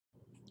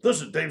This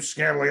is Dave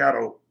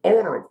Scanliato,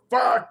 owner of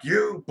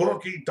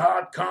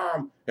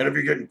FuckYouBookie.com. And if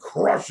you're getting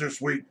crushed this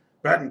week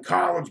betting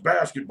college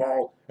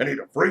basketball and need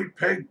a free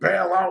pig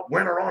bailout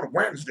winner on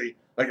Wednesday,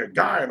 like a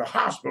guy in the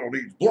hospital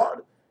needs blood,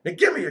 then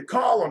give me a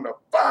call on the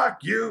Fuck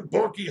You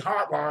Bookie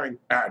hotline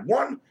at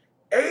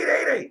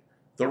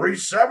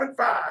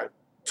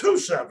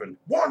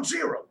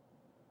 1-888-375-2710.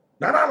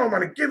 Now, not only am I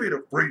going to give you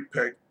the free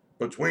pick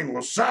between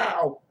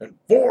LaSalle and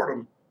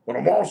Fordham, but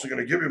I'm also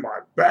going to give you my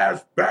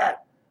best bet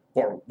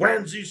for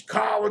Wednesday's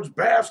college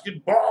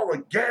basketball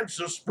against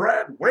the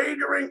spread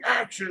wagering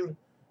action.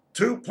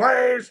 2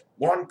 plays,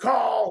 1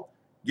 call.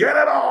 Get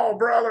it all,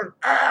 brother.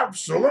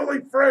 Absolutely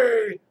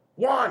free.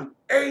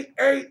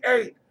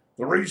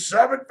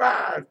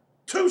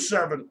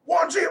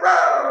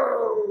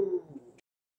 1-888-375-2710.